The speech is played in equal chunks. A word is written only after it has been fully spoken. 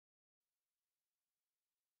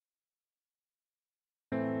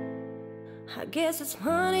I guess it's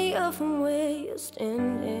funny from where you're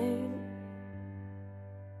standing,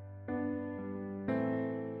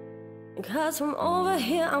 'cause from over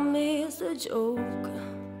here I miss the joke.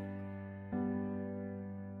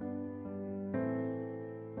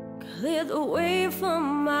 Clear the way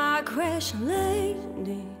from my crash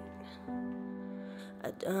landing.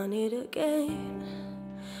 I done it again.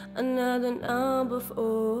 Another number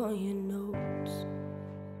for your notes.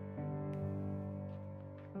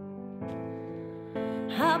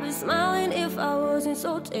 I'd be smiling if I wasn't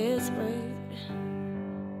so desperate.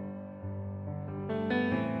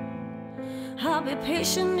 I'd be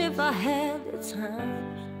patient if I had the time.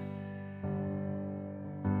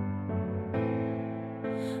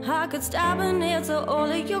 I could stop and answer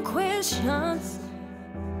all of your questions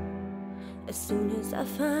as soon as I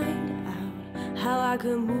find out how I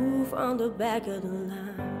could move on the back of the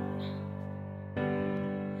line.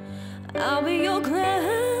 I'll be your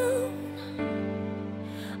clown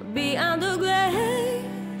beyond the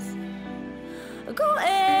glass. Go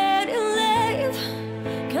ahead and leave,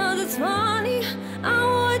 'cause it's funny, I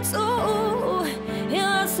would too.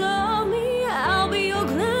 Yeah, saw me, I'll be your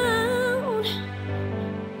clown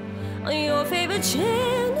on your favorite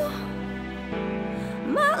channel.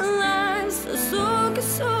 My life's a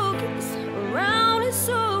circus, around in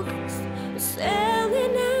circles,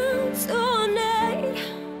 sailing out tonight.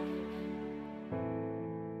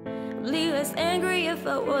 I'd be less angry if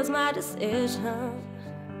it was my decision.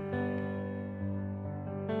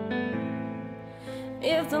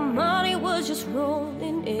 If the money was just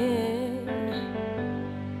rolling in.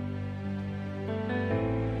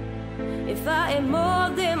 If I had more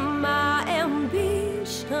than my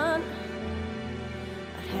ambition,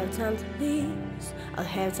 I'd have time to please, I'll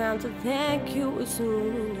have time to thank you as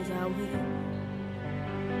soon as I win.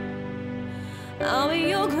 I'll be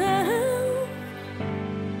your clown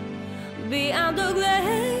beyond the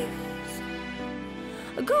glass.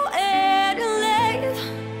 Go ahead and leave,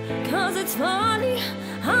 'cause it's funny,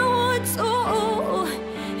 I would too.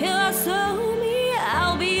 Yeah, saw me,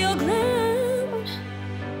 I'll be your clown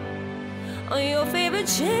on your favorite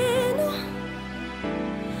channel.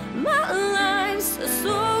 My life's a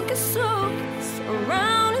circus,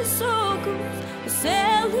 around in circles,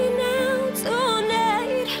 sailing out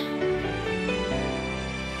tonight.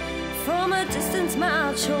 From a distance,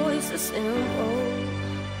 my choice is simple.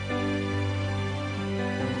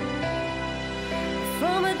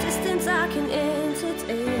 From a distance, I can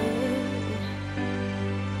entertain.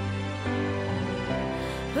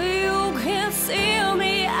 You can't see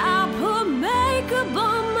me, I put makeup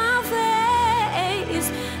on my face.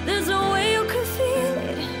 There's no way you can feel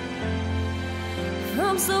it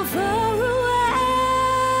from so far away.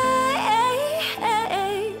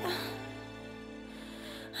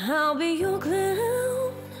 I'll be your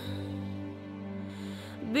clown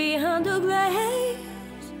behind the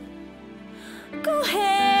glass. Go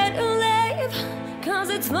ahead and leave, 'cause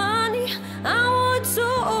it's funny, I would too.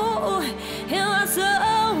 And I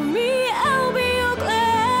saw me, I'll be your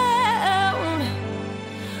clown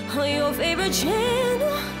on your favorite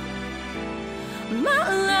channel. My